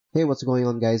Hey, what's going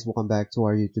on, guys? Welcome back to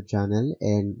our YouTube channel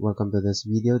and welcome to this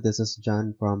video. This is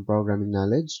John from Programming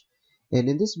Knowledge, and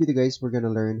in this video, guys, we're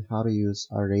gonna learn how to use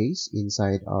arrays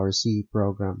inside our C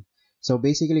program. So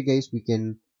basically, guys, we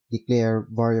can declare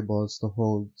variables to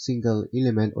hold single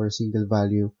element or single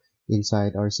value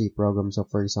inside our C program. So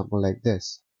for example, like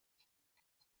this,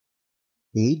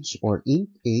 age or int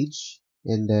age,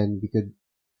 and then we could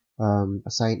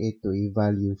assign it to a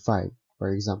value 5,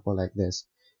 for example, like this.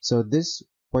 So this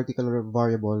particular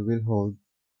variable will hold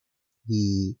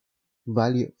the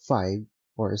value 5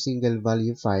 or a single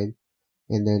value 5,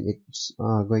 and then it's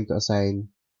going to assign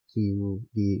to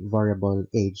the variable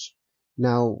age.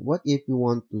 Now, what if we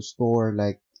want to store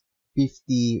like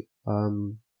 50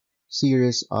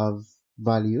 series of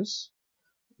values?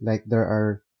 Like there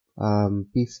are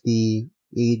 50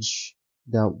 age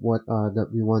that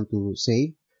we want to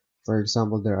save. For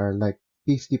example, there are like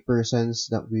 50 persons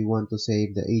that we want to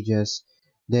save the ages.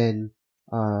 Then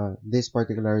this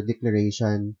particular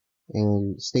declaration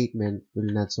and statement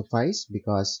will not suffice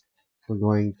because we're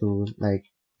going to like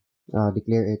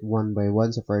declare it one by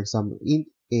one. So for example, int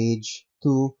age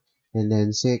 2 and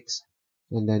then 6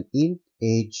 and then int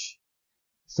age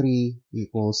 3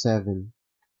 equals 7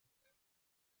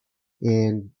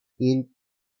 and int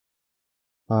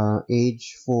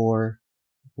age 4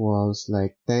 was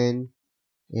like 10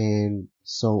 and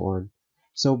so on.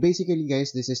 So basically,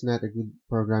 guys, this is not a good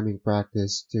programming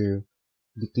practice to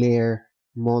declare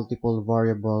multiple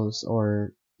variables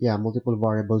or multiple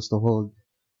variables to hold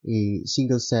a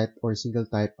single set or single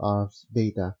type of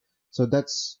data. So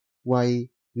that's why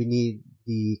we need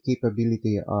the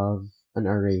capability of an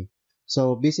array.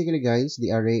 So basically, guys,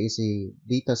 the array is a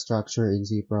data structure in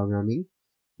C programming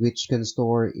which can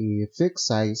store a fixed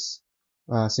size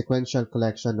sequential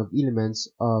collection of elements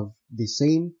of the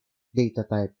same data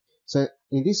type. So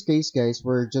in this case, guys,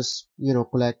 we're just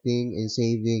collecting and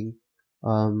saving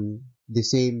the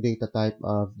same data type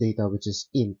of data, which is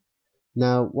int.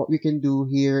 Now, what we can do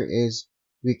here is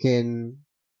we can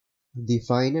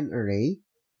define an array,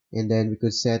 and then we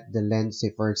could set the length.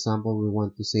 Say, for example, we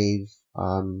want to save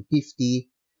 50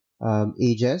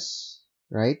 ages,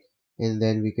 right? And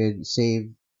then we could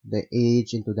save the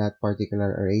age into that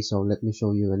particular array. So let me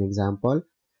show you an example.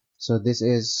 So this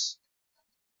is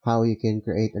how you can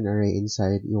create an array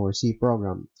inside your C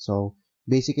program. So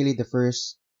basically, the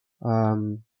first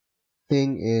um,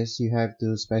 thing is you have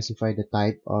to specify the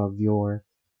type of your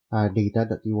data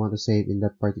that you want to save in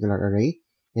that particular array,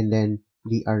 and then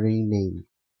the array name.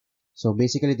 So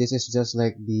basically, this is just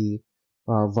like the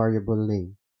variable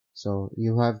name. So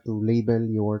you have to label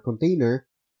your container,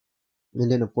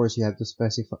 and then of course you have to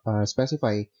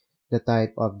specify the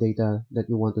type of data that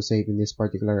you want to save in this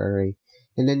particular array,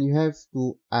 and then you have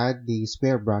to add the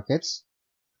square brackets,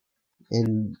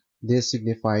 and this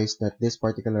signifies that this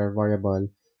particular variable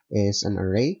is an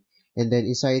array. And then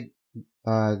inside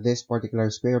this particular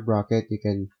square bracket, you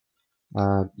can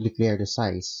declare the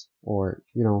size, or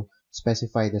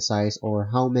specify the size or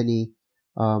how many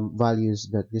values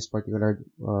that this particular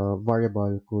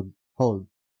variable could hold.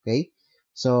 Okay,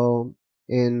 so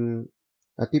in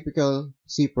a typical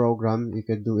C program, you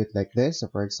could do it like this. So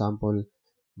for example,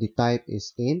 the type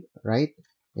is int, right?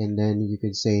 And then you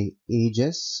could say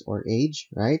ages or age,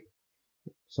 right?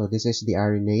 So this is the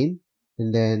array name,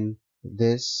 and then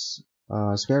this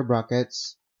square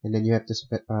brackets, and then you have to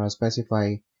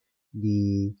specify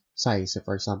the size. So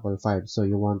for example, 5. So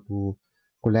you want to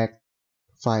collect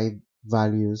 5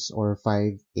 values or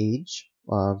 5 age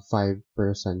of 5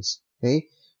 persons. Okay.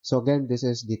 So again, this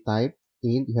is the type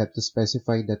int. You have to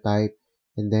specify the type,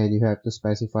 and then you have to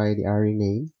specify the array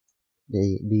name,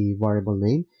 the variable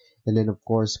name, and then of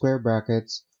course square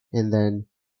brackets, and then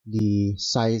the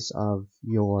size of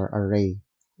your array,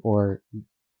 or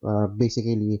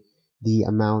basically the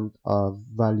amount of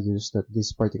values that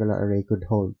this particular array could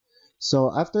hold.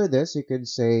 So after this, you could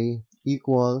say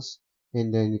equals,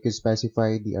 and then you could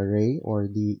specify the array or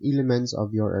the elements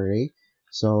of your array.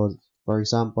 So for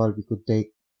example, we could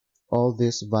take all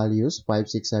these values 5,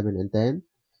 6, 7, and 10.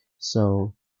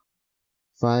 So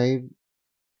 5,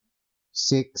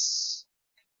 6,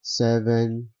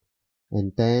 7,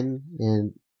 and 10.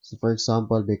 And so for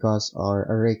example, because our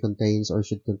array contains or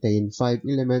should contain 5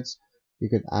 elements, we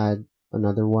could add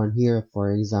another one here,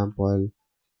 for example,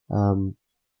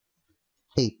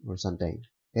 8 or something.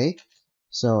 Okay,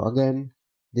 so again,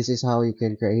 this is how you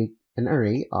can create an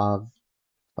array of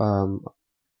um,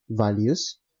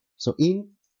 values. So int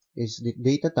is the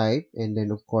data type, and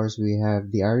then of course we have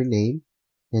the array name,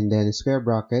 and then square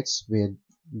brackets with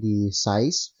the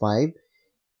size 5.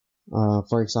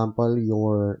 For example,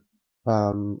 your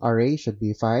array should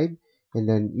be 5, and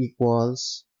then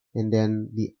equals, and then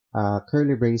the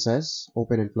curly braces,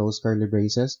 open and close curly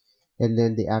braces, and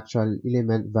then the actual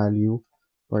element value.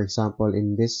 For example,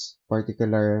 in this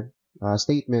particular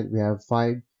statement, we have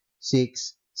 5,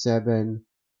 6, 7,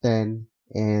 10,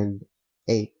 and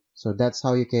 8. So that's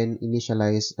how you can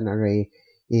initialize an array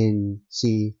in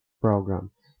C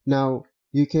program. Now,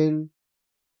 you can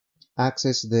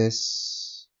access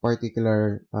this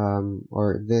particular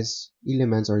or this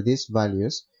elements or these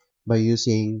values by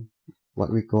using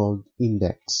what we call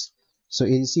index. So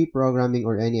in C programming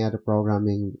or any other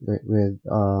programming with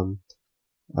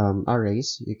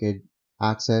arrays, you could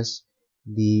access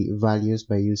the values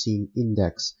by using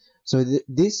index. So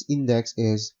this index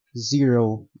is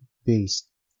based,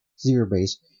 zero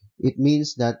based. It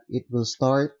means that it will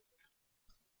start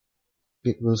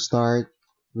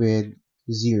with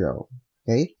 0.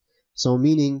 Okay, so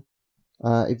meaning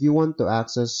if you want to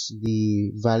access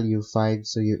the value 5,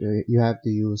 so you have to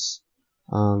use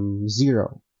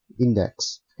 0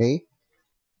 index. Okay,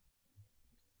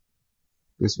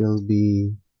 this will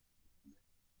be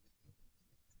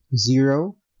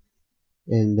 0,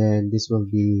 and then this will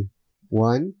be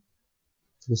 1,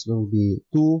 this will be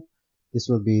 2, this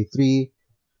will be 3,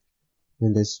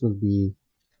 and this will be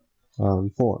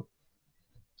 4.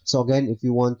 So again, if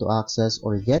you want to access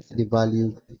or get the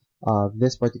value of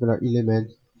this particular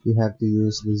element, you have to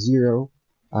use the 0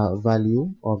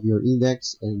 value of your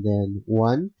index, and then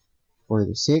 1 for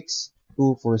the 6,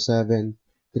 2 for 7,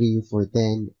 3 for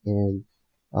 10, and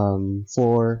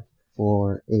 4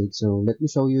 for 8. So let me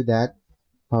show you that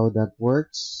how that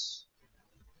works.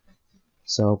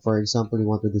 So for example, you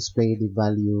want to display the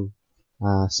value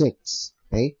 6.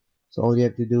 Okay, so all you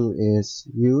have to do is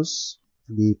use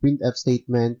the printf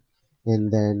statement,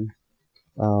 and then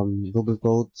double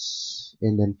quotes,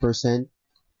 and then percent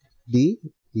d,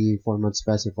 the format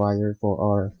specifier for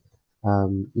our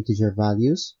integer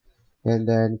values, and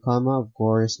then comma, of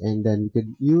course, and then we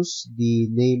could use the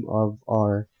name of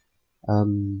our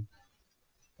um,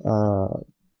 uh,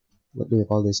 what do you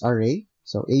call this, array,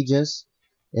 so ages,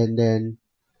 and then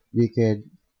we could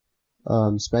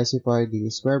specify the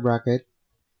square bracket,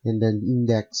 and then the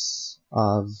index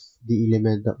of the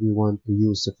element that we want to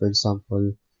use. So for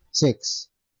example, 6.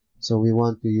 So we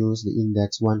want to use the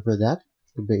index 1 for that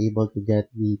to be able to get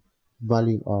the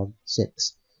value of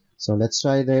 6. So let's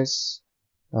try this,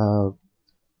 build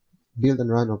and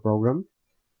run our program.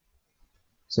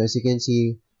 So as you can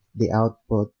see, the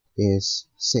output is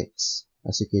 6.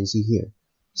 As you can see here,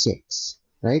 6,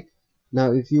 right?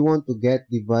 Now, if you want to get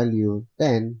the value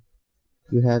 10,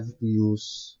 you have to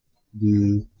use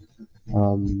the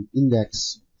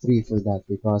index 3 for that,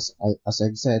 because as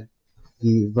I've said,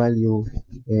 the value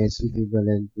is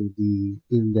equivalent to the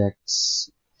index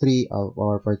 3 of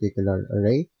our particular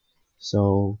array.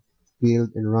 So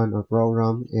build and run our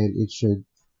program, and it should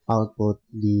output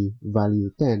the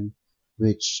value 10,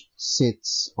 which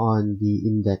sits on the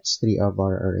index 3 of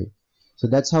our array. So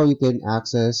that's how you can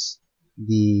access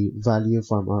the value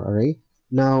from our array.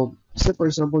 Now, so for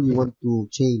example, you want to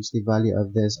change the value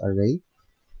of this array,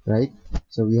 right?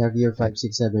 So we have here 5,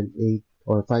 6, 7, 8,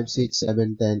 or 5, 6,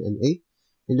 7, 10, and 8.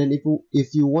 And then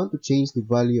if you want to change the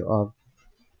value of,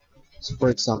 so for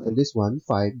example, this one,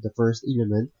 5, the first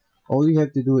element, all you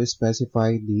have to do is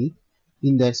specify the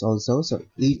index also. So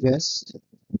ages,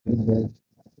 and then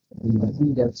the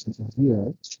index is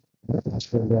 0.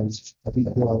 So then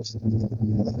equals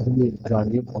the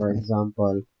value, for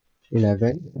example,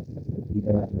 11,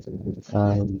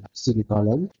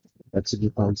 semicolon, that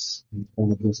semicolons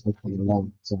only goes up to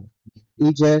 11. So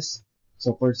ages,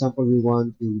 so for example, we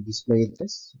want to display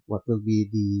this, what will be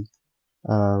the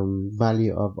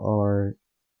value of our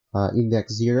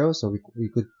index 0. So we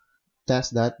could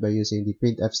test that by using the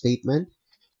printf statement,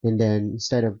 and then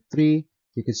instead of 3,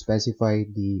 you could specify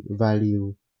the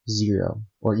value 0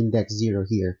 or index 0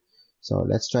 here. So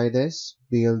let's try this,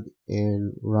 build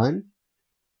and run.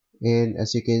 And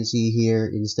as you can see here,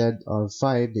 instead of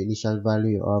 5, the initial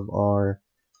value of our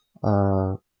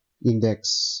uh,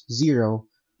 index 0,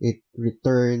 it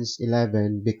returns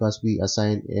 11 because we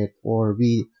assign it, or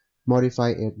we modify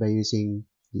it by using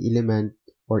the element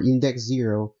or index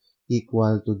 0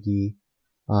 equal to the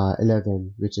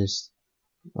 11, which is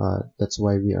that's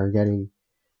why we are getting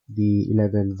the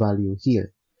 11 value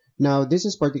here. Now this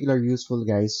is particularly useful,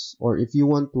 guys, or if you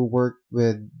want to work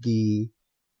with the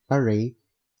array,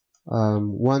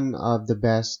 one of the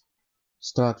best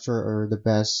structure or the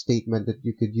best statement that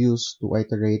you could use to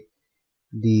iterate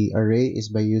the array is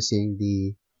by using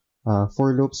the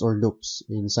for loops or loops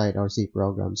inside our C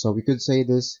program. So we could say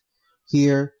this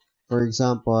here, for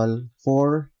example,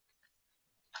 for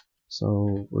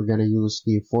So we're gonna use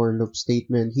the for loop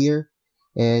statement here,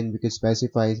 and we could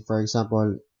specify, for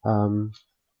example,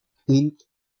 int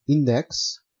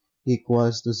index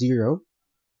equals to 0.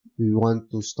 We want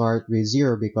to start with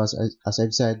 0 because, as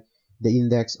I've said, the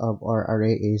index of our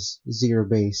array is 0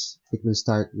 base. It will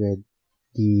start with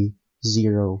the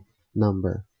 0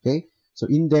 number. Okay, so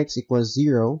index equals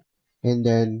 0, and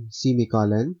then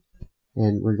semicolon,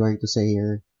 and we're going to say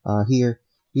here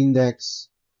index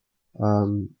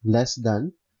less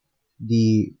than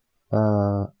the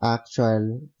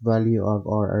actual value of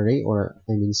our array, or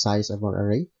I mean size of our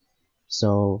array.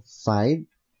 So 5,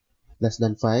 less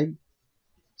than 5.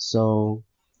 So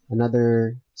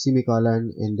another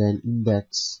semicolon, and then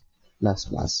index plus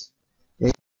plus.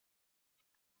 Okay.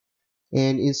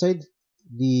 And inside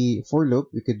the for loop,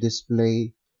 we could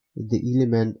display the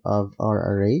element of our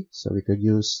array. So we could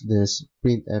use this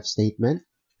printf statement,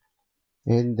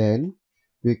 and then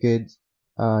we could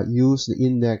use the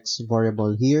index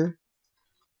variable here,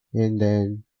 and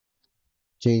then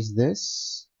change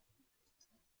this.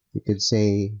 We could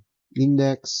say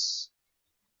index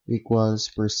equals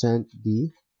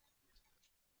 %d,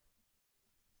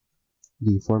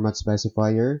 the format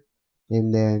specifier,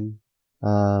 and then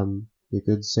we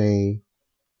could say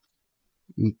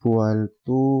equal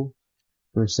to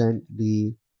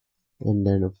 %d, and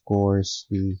then of course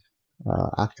the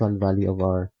actual value of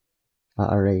our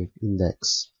array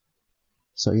index.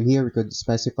 So in here we could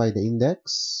specify the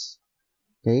index.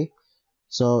 Okay,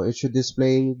 so it should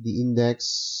display the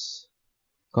index,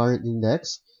 current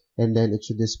index, and then it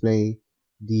should display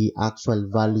the actual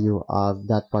value of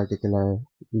that particular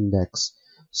index.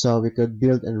 So we could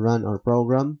build and run our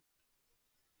program.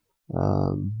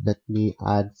 Let me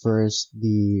add first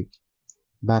the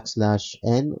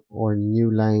 \n, or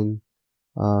new line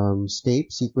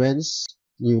scape sequence,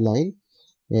 new line,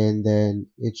 and then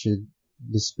it should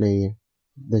display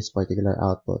this particular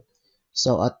output.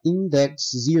 So at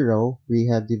index 0, we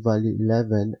have the value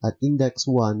 11. At index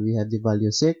 1, we have the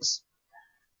value 6,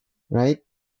 right?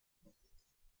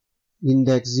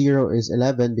 Index 0 is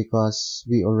 11 because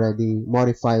we already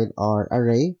modified our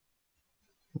array,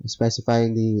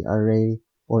 specifying the array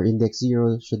or index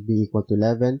 0 should be equal to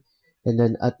 11. And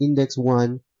then at index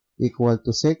 1 equal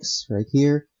to 6 right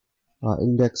here.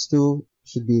 Index 2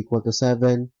 should be equal to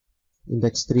 7.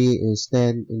 Index 3 is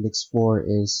 10. Index 4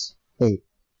 is 8.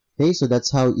 Okay, so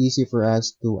that's how easy for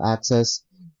us to access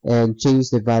and change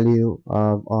the value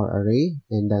of our array,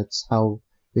 and that's how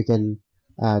we can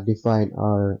define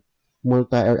our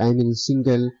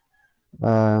single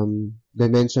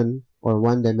dimension or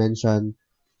one dimension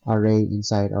array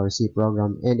inside our C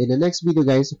program. And in the next video,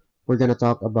 guys, we're gonna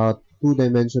talk about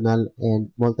two-dimensional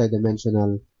and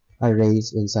multi-dimensional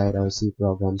arrays inside our C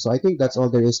program. So I think that's all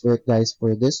there is for it, guys,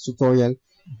 for this tutorial.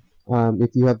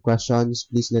 If you have questions,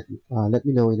 please let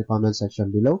me know in the comment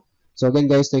section below. So again,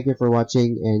 guys, thank you for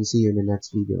watching, and see you in the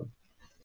next video.